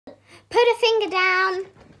Put a finger down.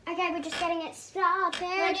 Okay, we're just getting it started.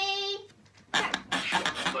 Ready?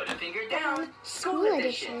 Put a finger down. School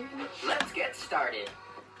edition. Let's get started.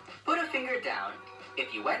 Put a finger down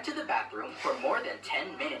if you went to the bathroom for more than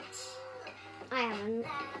 10 minutes. I haven't.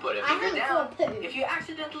 Put a I finger haven't down for a poo. if you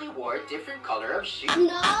accidentally wore a different color of shoe.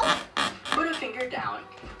 No. Put a finger down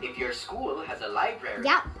if your school has a library.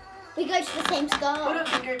 Yep. We go to the same school. Put a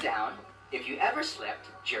finger down if you ever slept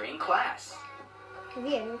during class. Have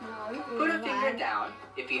you? No. Put a finger down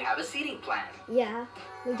if you have a seating plan. Yeah,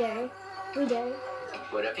 we do. We do.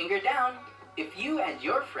 Put a finger down if you and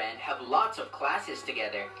your friend have lots of classes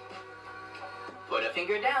together. Put a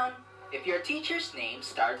finger down if your teacher's name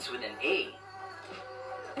starts with an A.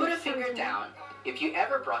 Put a finger down if you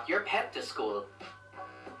ever brought your pet to school.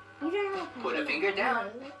 You don't have a Put a finger down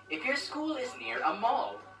if your school is near a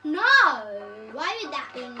mall. No. Why would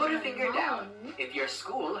that be? Put a finger down if your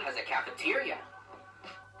school has a cafeteria.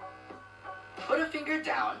 Put a finger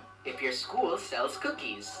down if your school sells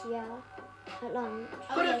cookies. Yeah, at lunch.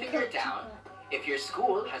 Put a finger down if your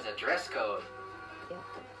school has a dress code.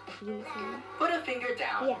 Uniform. Put a finger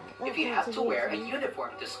down Yeah, if you that's have to wear a uniform.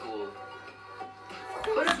 uniform to school.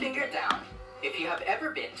 Put a finger down if you have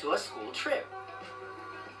ever been to a school trip.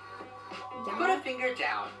 Put a Yeah. finger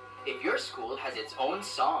down if your school has its own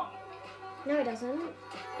song. No, it doesn't.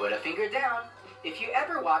 Put a finger down if you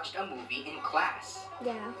ever watched a movie in class.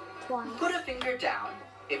 Yeah, twice. Put a finger down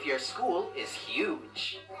if your school is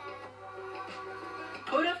huge.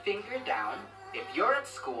 Put a finger down if you're at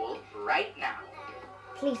school right now.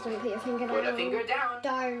 Please don't put your finger down. Put a finger down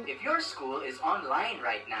Don't. if your school is online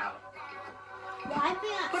right now. Why be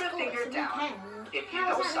at Put a school? finger It's a down weekend. if you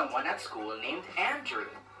How is know that someone at school named Andrew.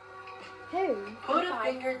 Who? Put a Five.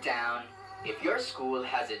 finger down if your school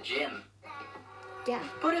has a gym. Yeah.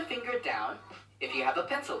 Put a finger down if you have a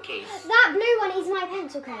pencil case. That blue one is my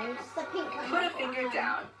pencil case. The pink one. Put a finger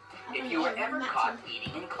down if you were ever caught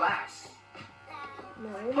eating in class.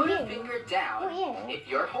 No. Put a you. finger down Oh, yeah. if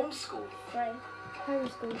you're homeschooled.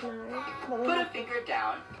 Homeschooled, no. But we Put a have... finger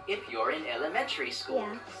down if you're in elementary school.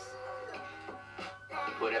 Yes.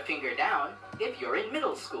 Put a finger down if you're in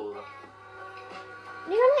middle school.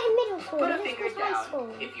 You're not in middle school. Put a you're finger in high down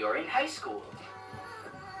school. if you're in high school.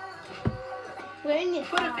 We're in year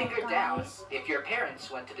Put a 5, finger guys. down if your parents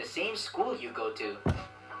went to the same school you go to.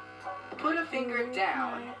 Put a finger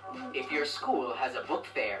down if your school has a book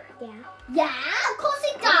fair. Yeah. Yeah, of course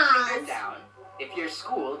it Put a finger does. down if your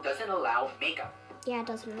school doesn't allow makeup. Yeah, it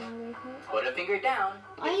doesn't allow makeup. Put a finger down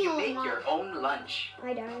I if you know make that. your own lunch.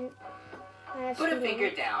 I don't. I have Put a school. finger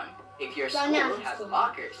down if your Well, school now it's has school.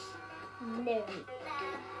 lockers. No.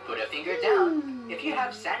 Put a finger down if you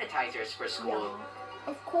have sanitizers for school.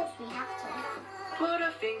 Of course we have to. Put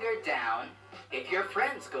a finger down if your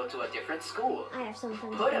friends go to a different school. I have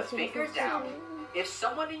something. Put a finger down if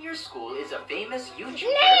someone in your school is a famous YouTuber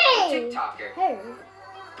No! or TikToker. Who?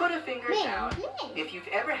 Put a finger Me. down Me. if you've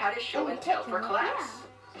ever had a show Oh, and tell for TikTok, class.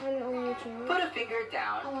 I'm on YouTube. Put a finger I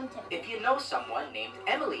down want it. if you know someone named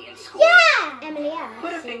Emily in school. Yeah! Emily, yeah.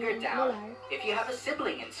 Put a finger down Willow. if you have a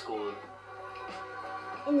sibling in school.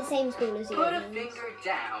 In the same school as you. Put a means. finger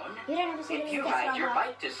down You don't have a sibling. if you That's ride not your right.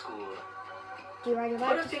 bike to school. Do you ride your Put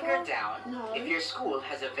bike a to finger school? down No. if your school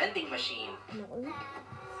has a vending machine. No.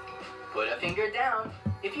 Put a finger down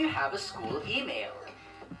if you have a school email.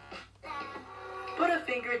 Put a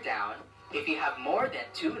finger down if you have more than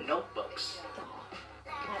 2 notebooks. I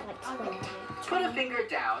have like 20. Put a finger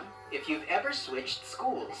down if you've ever switched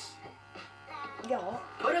schools. Yeah.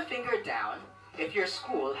 Put a finger down if your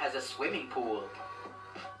school has a swimming pool.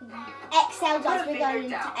 Excel Put does. a We're finger going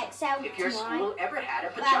down to Excel if your tomorrow. school ever had a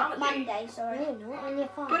Well, pajama day. Monday, sorry. No, not on your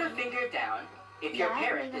phone. Put a finger down if your Yeah,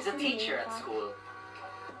 parent we is a have teacher to at leave. school.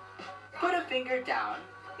 Put a finger down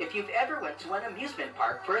if you've ever went to an amusement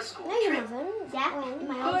park for a school No, you trip. haven't. Yeah, When? in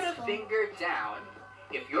my Put old a school. finger down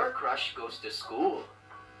if your crush goes to school.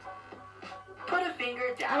 Put a finger I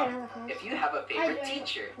don't down have a crush. if you have a favorite do.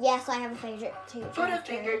 teacher. Yes, I have a favourite teacher. Put a too.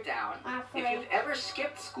 finger down I have if 3. you've ever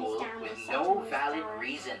skipped school down with with no such a valid star.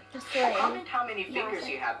 reason. Just 3. Comment how many No, fingers 6.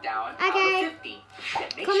 you have down Okay. out of 50.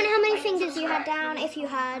 And make Comment sure how to many like and fingers you had subscribe. down if you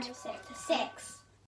had. 6.